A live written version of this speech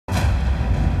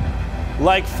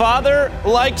Like father,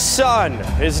 like son.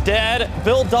 His dad,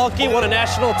 Bill Dalkey, won a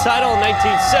national title in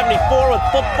 1974 with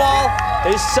football.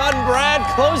 His son, Brad,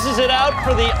 closes it out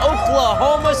for the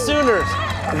Oklahoma Sooners.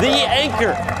 The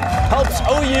anchor helps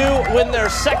OU win their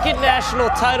second national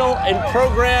title in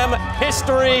program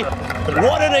history.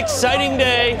 What an exciting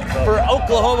day for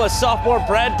Oklahoma sophomore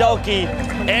Brad Dalkey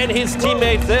and his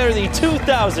teammates. They're the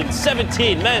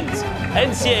 2017 men's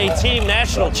NCAA team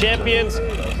national champions.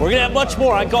 We're going to have much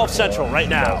more on Golf Central right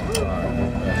now.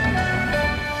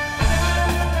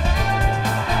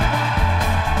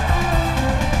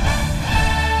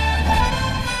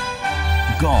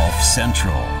 Golf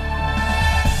Central.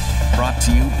 Brought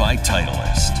to you by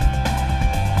Titleist.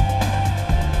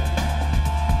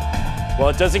 Well,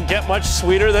 it doesn't get much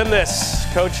sweeter than this.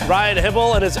 Coach Ryan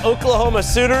Hybl and his Oklahoma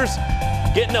Sooners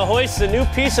getting to hoist a new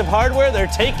piece of hardware they're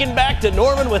taking back to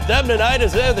Norman with them tonight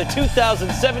as they're the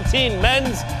 2017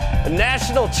 men's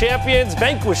national champions,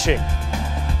 vanquishing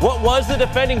what was the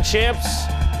defending champs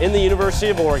in the University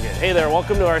of Oregon. Hey there,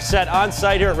 welcome to our set on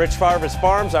site here at Rich Farvis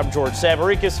Farms. I'm George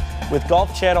Savaricas with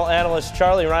Golf Channel analyst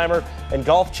Charlie Reimer and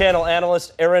Golf Channel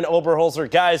analyst Aaron Oberholzer.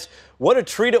 Guys, what a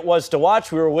treat it was to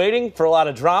watch. We were waiting for a lot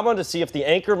of drama to see if the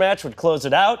anchor match would close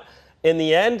it out. In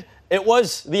the end, it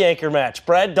was the anchor match.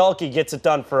 Brad Dalkey gets it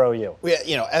done for OU.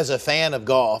 You know, as a fan of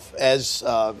golf, as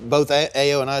both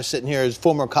Ayo and I sitting here as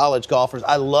former college golfers,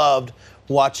 I loved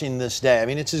watching this day. I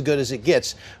mean, it's as good as it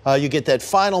gets. You get that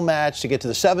final match to get to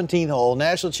the 17th hole,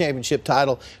 national championship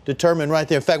title determined right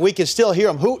there. In fact, we can still hear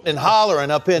them hooting and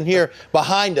hollering up in here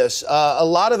behind us. A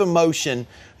lot of emotion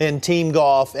in team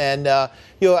golf. And,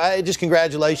 just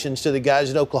congratulations to the guys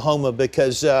at Oklahoma,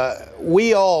 because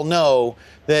we all know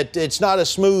that it's not a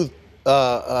smooth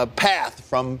path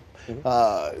from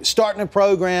starting a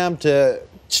program to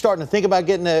starting to think about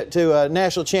getting to a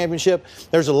national championship.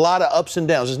 There's a lot of ups and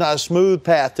downs. It's not a smooth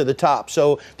path to the top.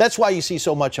 So that's why you see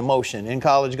so much emotion in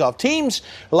college golf. Teams,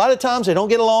 a lot of times, they don't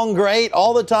get along great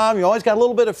all the time. You always got a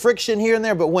little bit of friction here and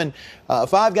there. But when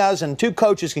 5 guys and 2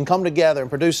 coaches can come together and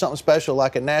produce something special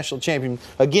like a national champion,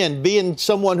 again, being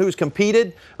someone who's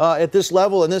competed at this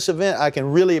level in this event, I can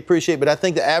really appreciate. But I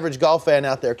think the average golf fan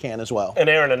out there can as well. And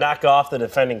Aaron, to knock off the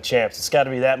defending champs, it's got to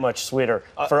be that much sweeter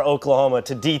for Oklahoma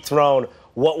to dethrone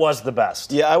what was the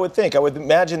best. Yeah, I would think. I would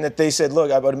imagine that they said,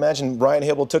 look, I would imagine Ryan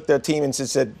Hybl took their team and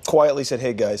quietly said,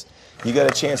 hey, guys, you got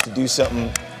a chance to do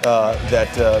something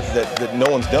that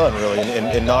no one's done, really,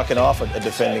 in knocking off a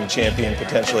defending champion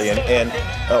potentially, or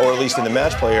at least in the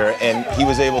match play era. And he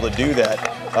was able to do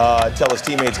that, tell his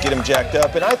teammates, get him jacked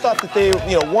up. And I thought that they,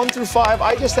 1 through 5,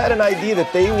 I just had an idea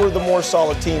that they were the more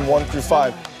solid team, 1 through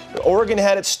 5. Oregon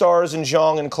had its stars in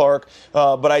Zhang and Clark,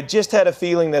 but I just had a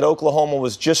feeling that Oklahoma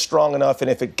was just strong enough.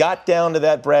 And if it got down to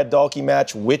that Brad Dalkey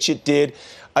match, which it did,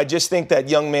 I just think that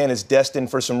young man is destined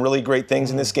for some really great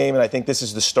things in this game, and I think this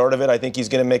is the start of it. I think he's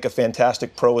going to make a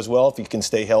fantastic pro as well if he can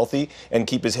stay healthy and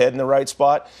keep his head in the right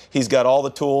spot. He's got all the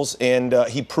tools, and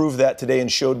he proved that today and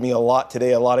showed me a lot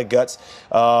today, a lot of guts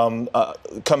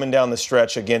coming down the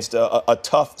stretch against a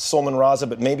tough Solomon Raza,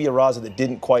 but maybe a Raza that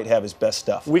didn't quite have his best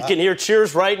stuff. We can hear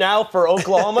cheers right now for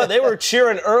Oklahoma. They were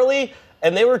cheering early,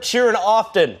 and they were cheering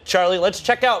often. Charlie, let's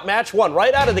check out match 1.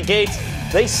 Right out of the gates,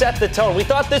 they set the tone. We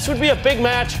thought this would be a big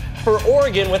match for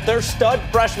Oregon with their stud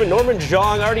freshman, Norman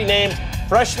Zhang, already named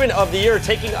Freshman of the Year,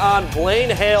 taking on Blaine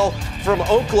Hale from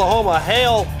Oklahoma.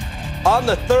 Hale on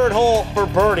the 3rd hole for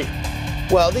birdie.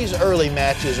 Well, these early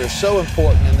matches are so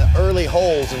important, and the early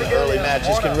holes in the early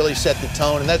matches can really set the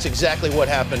tone, and that's exactly what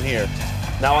happened here.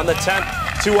 Now on the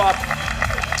 10th, 2 up.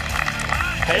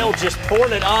 Hale just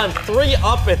pouring it on, 3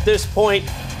 up at this point,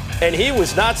 and he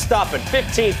was not stopping.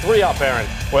 15, 3 up, Aaron.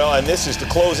 Well, and this is to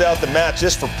close out the match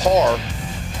just for par.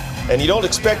 And you don't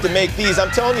expect to make these.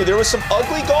 I'm telling you, there was some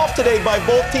ugly golf today by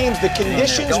both teams. The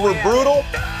conditions were brutal,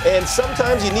 and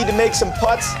sometimes you need to make some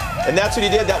putts, and that's what he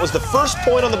did. That was the first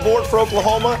point on the board for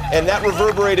Oklahoma, and that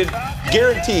reverberated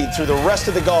guaranteed through the rest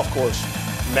of the golf course.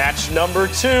 Match number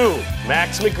 2,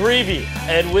 Max McGreevy,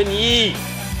 Edwin Yee.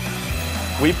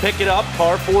 We pick it up,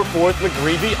 par 4 fourth.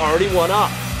 McGreevy already won up.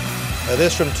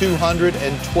 This from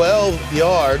 212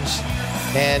 yards,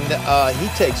 and he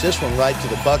takes this one right to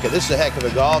the bucket. This is a heck of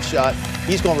a golf shot.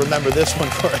 He's going to remember this one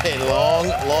for a long,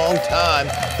 long time.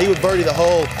 He would birdie the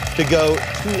hole to go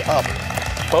 2 up.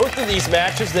 Both of these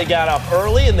matches, they got up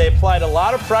early, and they applied a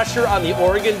lot of pressure on the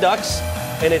Oregon Ducks,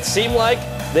 and it seemed like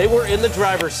they were in the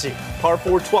driver's seat. Par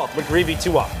 4 12th, McGreevy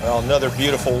 2 up. Well, another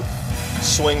beautiful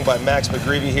swing by Max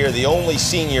McGreevy here, the only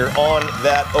senior on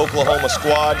that Oklahoma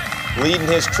squad, leading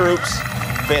his troops.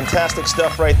 Fantastic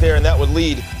stuff right there, and that would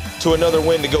lead to another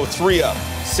win to go 3 up.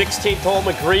 16th hole,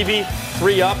 McGreevy,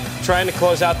 3 up, trying to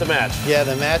close out the match. Yeah,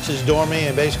 the match is dormant,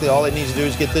 and basically all he needs to do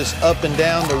is get this up and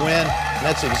down to win. And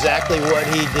that's exactly what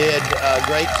he did.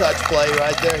 Great touch play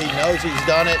right there. He knows he's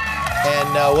done it,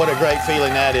 and what a great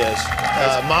feeling that is.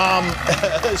 Mom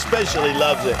especially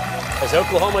loves it. As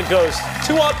Oklahoma goes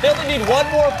 2 up, they only need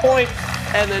 1 more point,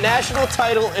 and the national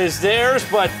title is theirs.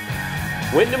 But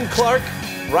Wyndham Clark,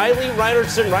 Riley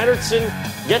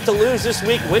Reinertsen get to lose this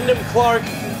week. Wyndham Clark,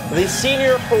 the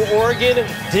senior for Oregon,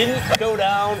 didn't go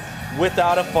down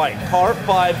without a fight. Par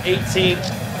 5,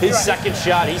 18th. His second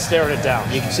shot, he's staring it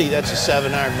down. You can see that's a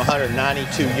 7-iron,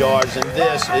 192 yards, and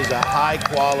this is a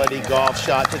high-quality golf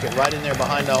shot. Took it right in there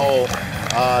behind the hole.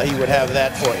 He would have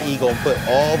that for an eagle and put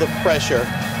all the pressure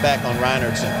back on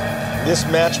Reinertsen. This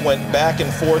match went back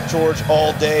and forth, George,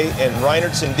 all day, and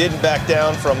Reinertsen didn't back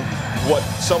down from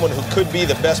someone who could be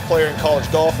the best player in college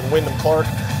golf, and Wyndham Clark.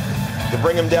 To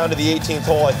bring him down to the 18th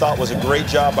hole, I thought was a great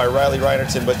job by Riley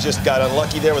Reinertsen, but just got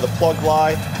unlucky there with a plug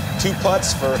lie. 2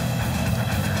 putts for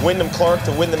Wyndham Clark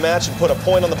to win the match and put a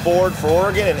point on the board for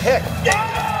Oregon, and heck,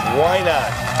 why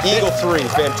not? Eagle 3,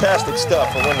 fantastic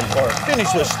stuff for Wyndham Clark.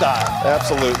 Finish with style.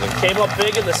 Absolutely. Came up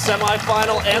big in the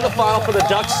semifinal and the final for the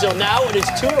Ducks, so now it is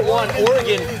 2-1.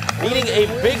 Oregon needing a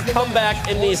big comeback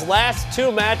in these last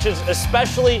 2 matches,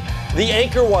 especially the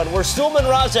anchor one, where Sulman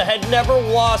Raza had never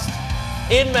lost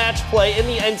in match play in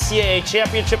the NCAA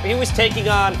championship. He was taking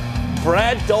on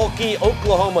Brad Dalkey,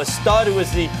 Oklahoma stud, who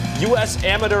was the U.S.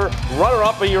 amateur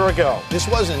runner-up a year ago. This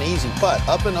wasn't an easy putt.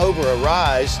 Up and over a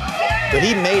rise, but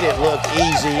he made it look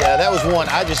easy. That was one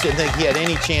I just didn't think he had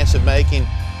any chance of making.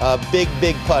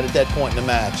 Big putt at that point in the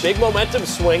match. Big momentum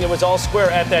swing. It was all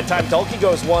square at that time. Dalkey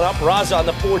goes 1 up. Raza on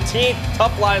the 14th.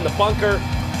 Tough lie in the bunker.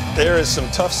 There is some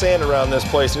tough sand around this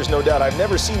place, there's no doubt. I've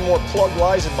never seen more plug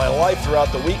lies in my life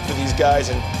throughout the week for these guys,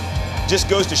 and just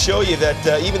goes to show you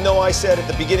that even though I said at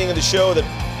the beginning of the show that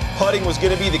putting was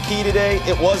going to be the key today,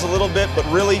 it was a little bit, but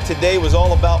really today was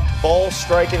all about ball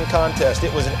striking contest.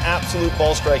 It was an absolute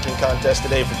ball striking contest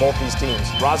today for both these teams.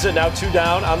 Raza now 2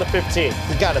 down on the 15th.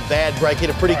 He got a bad break, hit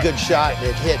a pretty good shot.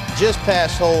 It hit just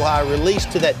past hole high,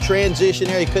 released to that transition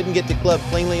area. He couldn't get the club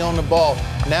cleanly on the ball.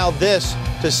 Now this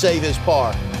to save his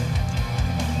par.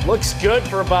 Looks good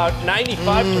for about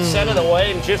 95% of the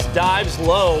way and just dives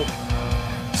low.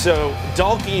 So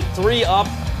Dalkey 3 up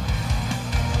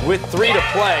with 3 to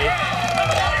play.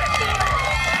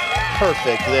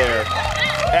 Perfect there.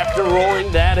 After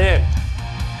rolling that in.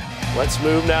 Let's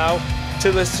move now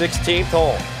to the 16th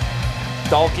hole.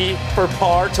 Dalkey for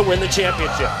par to win the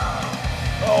championship.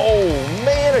 Oh,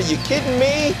 man, are you kidding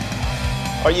me?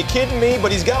 Are you kidding me?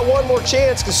 But he's got one more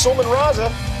chance because Sulman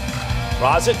Raza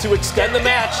to extend the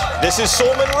match. This is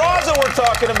Sulman Raza we're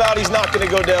talking about. He's not going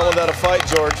to go down without a fight,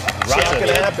 George. It's not going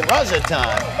to happen. Raza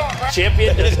time.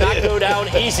 Champion does not go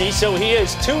down easy, so he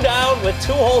is 2 down with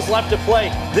 2 holes left to play.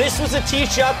 This was a tee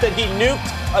shot that he nuked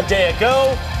a day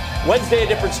ago. Wednesday, a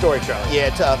different story, Charlie.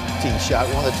 Yeah, tough tee shot.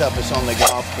 One of the toughest on the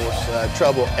golf course.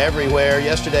 Trouble everywhere.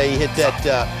 Yesterday, he hit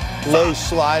that low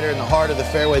slider in the heart of the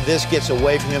fairway. This gets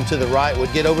away from him to the right.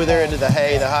 Would get over there into the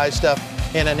hay, the high stuff,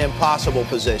 in an impossible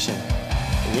position.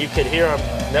 You could hear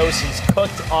him, knows he's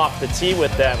cooked off the tee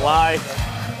with that lie.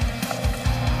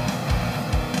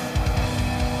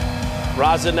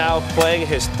 Raza now playing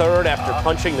his 3rd after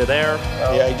punching to there.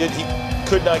 Yeah, he did. He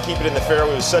could not keep it in the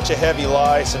fairway. It was such a heavy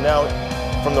lie. So now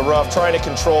from the rough, trying to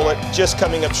control it, just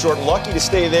coming up short. Lucky to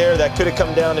stay there. That could have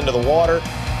come down into the water.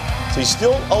 So he's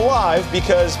still alive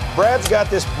because Brad's got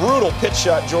this brutal pitch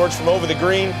shot, George, from over the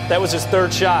green. That was his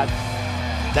 3rd shot.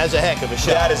 That's a heck of a shot.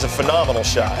 That is a phenomenal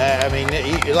shot. I mean,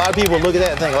 a lot of people look at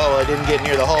that and think, oh, I didn't get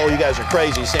near the hole. You guys are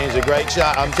crazy saying it's a great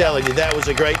shot. I'm telling you, that was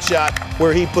a great shot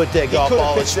where he put that golf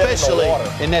ball, especially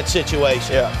in that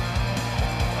situation. Yeah.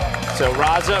 So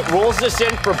Raza rolls this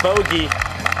in for bogey.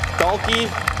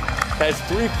 Dalkey has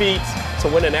 3 feet to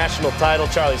win a national title.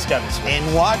 Charlie Skevin's. And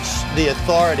watch the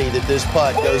authority that this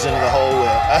putt goes into the hole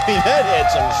with. I mean, that had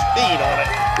some speed on it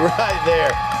right there.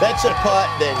 That's a putt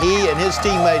that he and his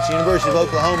teammates, University of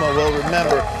Oklahoma, will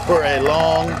remember for a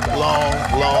long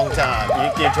time.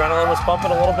 The adrenaline was pumping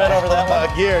a little bit over that one?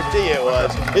 I guarantee it was.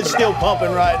 It's still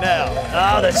pumping right now.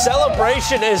 The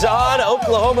celebration is on.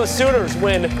 Oklahoma Sooners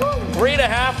win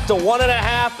 3.5 to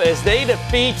 1.5 as they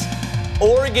defeat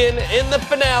Oregon in the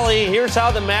finale. Here's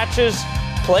how the matches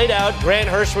played out. Grant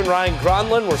Hirschman, Ryan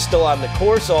Gronlund were still on the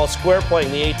course, all square,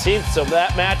 playing the 18th, so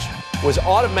that match was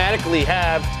automatically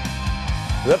halved.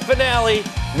 The finale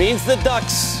means the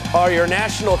Ducks are your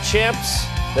national champs.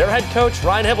 Their head coach,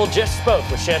 Ryan Hibble, just spoke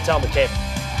with Chantel McCabe.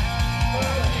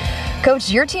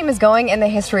 Coach, your team is going in the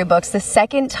history books, the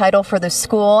second title for the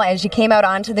school. As you came out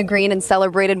onto the green and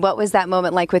celebrated, what was that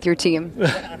moment like with your team?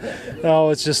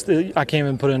 Oh, it's just, I can't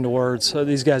even put it into words.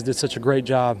 These guys did such a great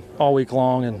job all week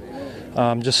long, and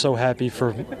I'm just so happy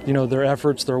for, their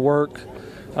efforts, their work.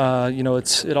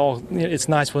 It's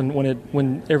nice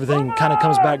when everything kind of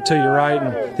comes back to you, right?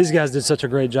 And these guys did such a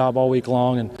great job all week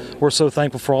long, and we're so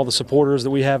thankful for all the supporters that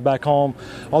we have back home,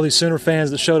 all these Sooner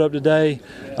fans that showed up today,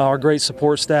 our great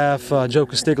support staff, Joe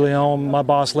Castiglione, my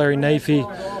boss Larry Nafee,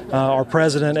 our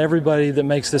president, everybody that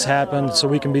makes this happen so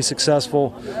we can be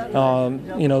successful,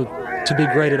 to be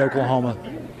great at Oklahoma.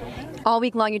 All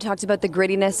week long you talked about the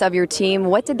grittiness of your team.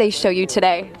 What did they show you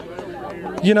today?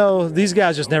 These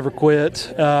guys just never quit.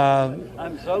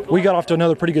 We got off to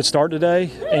another pretty good start today,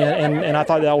 and I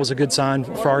thought that was a good sign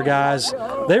for our guys.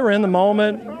 They were in the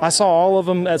moment. I saw all of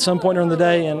them at some point during the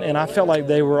day, and I felt like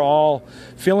they were all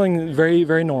feeling very,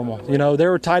 very normal. They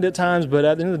were tight at times, but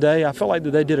at the end of the day, I felt like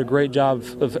that they did a great job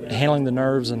of handling the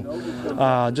nerves, and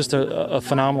just a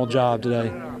phenomenal job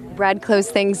today. Brad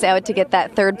closed things out to get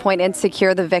that third point and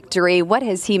secure the victory. What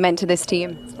has he meant to this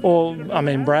team? Well,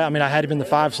 Brad, I had him in the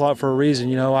 5 slot for a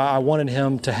reason. I wanted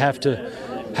him to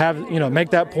make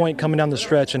that point coming down the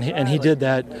stretch, and he did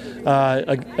that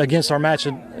against our match,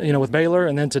 with Baylor,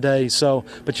 and then today. So,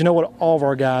 but all of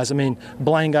our guys.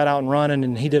 Blaine got out and running,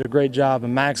 and he did a great job,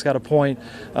 and Max got a point.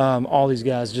 All these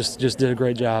guys just did a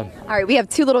great job. All right, we have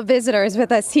 2 little visitors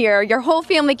with us here. Your whole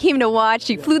family came to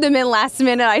watch. You flew them in last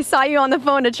minute. I saw you on the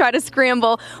phone to try to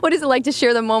scramble. What is it like to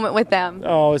share the moment with them?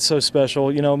 Oh, it's so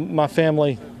special. My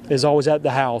family is always at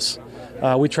the house.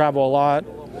 We travel a lot.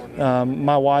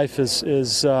 My wife is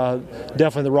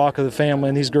definitely the rock of the family,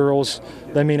 and these girls,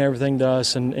 they mean everything to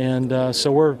us, and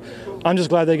so I'm just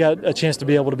glad they got a chance to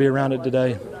be able to be around it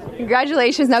today.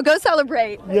 Congratulations. Now go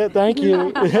celebrate. Yeah, thank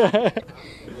you.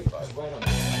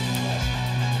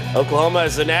 Oklahoma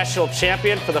is the national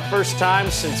champion for the first time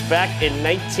since back in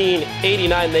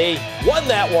 1989. They won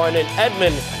that one in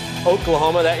Edmond,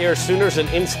 Oklahoma. That year, Sooners and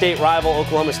in-state rival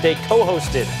Oklahoma State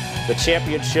co-hosted the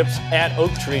championships at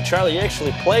Oak Tree. Charlie, you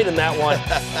actually played in that one.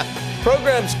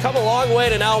 Program's come a long way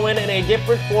to now win in a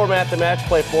different format, the match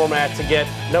play format, to get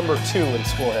number 2 in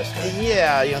school history.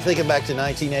 Yeah, thinking back to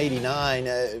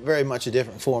 1989, very much a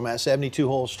different format,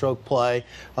 72-hole stroke play.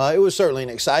 It was certainly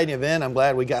an exciting event. I'm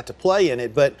glad we got to play in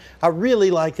it, but I really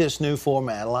like this new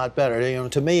format a lot better.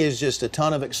 To me, it's just a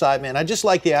ton of excitement. I just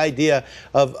like the idea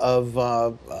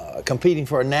of competing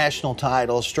for a national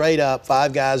title, straight up,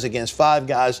 5 guys against 5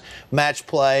 guys, match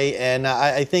play, and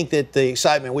I think that the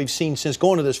excitement we've seen since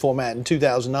going to this format in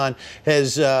 2009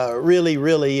 has really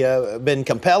been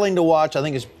compelling to watch. I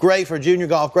think it's great for junior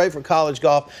golf, great for college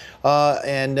golf,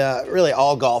 and really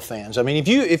all golf fans.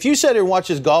 If you sit here and watch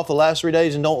this golf the last 3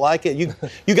 days and don't like it,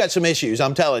 you got some issues.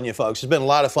 I'm telling you, folks. It's been a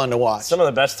lot of fun to watch. Some of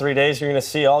the best 3 days you're going to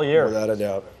see all year. Without a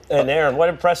doubt. And Aaron, what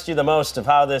impressed you the most of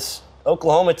how this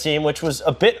Oklahoma team, which was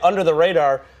a bit under the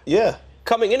radar,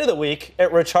 coming into the week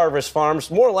at Rich Harvest Farms,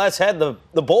 more or less had the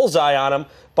bullseye on them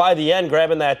by the end,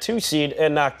 grabbing that 2 seed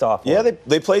and knocked off. Yeah,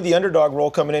 they played the underdog role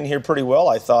coming in here pretty well,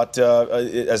 I thought,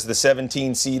 as the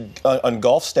 17 seed on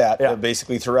golf stat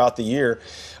basically throughout the year.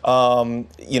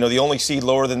 The only seed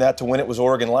lower than that to win it was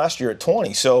Oregon last year at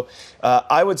 20. So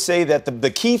I would say that the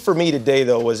key for me today,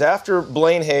 though, was after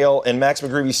Blaine Hale and Max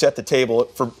McGreevy set the table,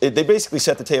 they basically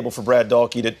set the table for Brad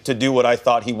Dahlke to do what I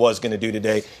thought he was going to do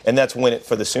today, and that's win it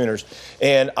for the Sooners.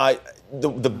 And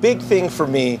the big thing for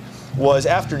me was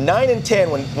after 9 and 10,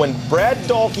 when Brad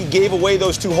Dahlke gave away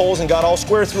those 2 holes and got all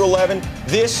square through 11,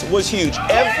 this was huge.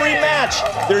 Every match,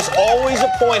 there's always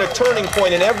a point, a turning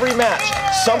point in every match.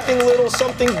 Something little,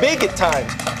 something big at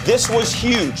times. This was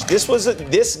huge.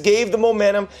 This gave the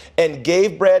momentum and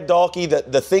gave Brad Dahlke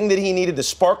the thing that he needed, the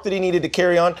spark that he needed to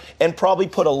carry on, and probably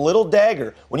put a little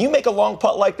dagger. When you make a long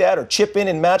putt like that or chip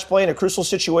in match play in a crucial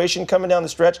situation coming down the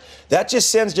stretch, that just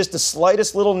sends just the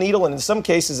slightest little needle, and in some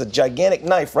cases a gigantic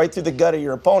knife right through the gut of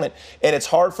your opponent, and it's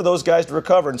hard for those guys to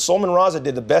recover. And Solomon Raza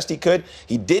did the best he could.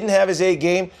 He didn't have his A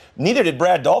game. Neither did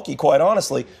Brad Dahlke, quite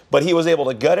honestly, but he was able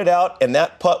to gut it out, and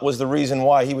that putt was the reason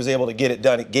why he was able to get it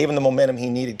done. It gave him the momentum he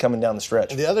needed coming down the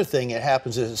stretch. The other thing that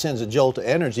happens is it sends a jolt of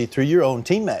energy through your own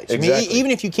teammates. Exactly.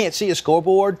 Even if you can't see a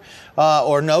scoreboard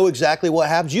or know exactly what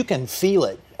happens, you can feel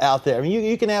it out there.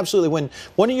 You can absolutely, when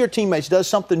one of your teammates does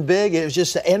something big, it's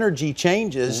just the energy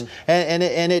changes, and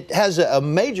it has a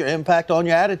major impact on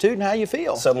your attitude and how you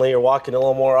feel. Suddenly you're walking a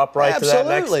little more upright to that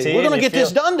next tee. We're going to get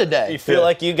this done today. You feel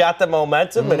like you got the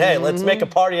momentum, and hey, let's make a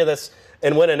party of this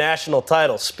and win a national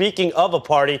title. Speaking of a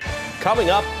party,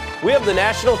 coming up, we have the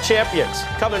national champions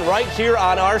coming right here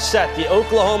on our set, the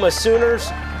Oklahoma Sooners,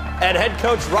 and head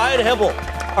coach Ryan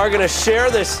Hybl are going to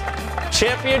share this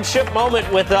championship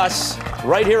moment with us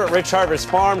right here at Rich Harvest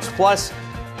Farms. Plus,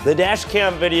 the dash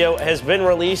cam video has been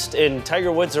released in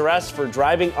Tiger Woods' arrest for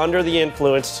driving under the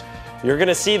influence. You're going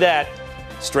to see that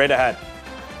straight ahead.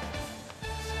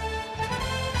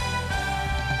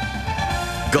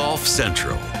 Golf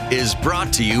Central is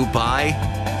brought to you by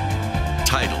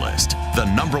Titleist, the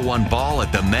 #1 ball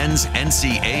at the Men's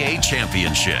NCAA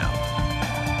Championship.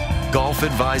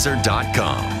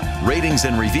 GolfAdvisor.com. Ratings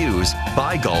and reviews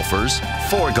by golfers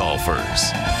for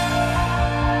golfers.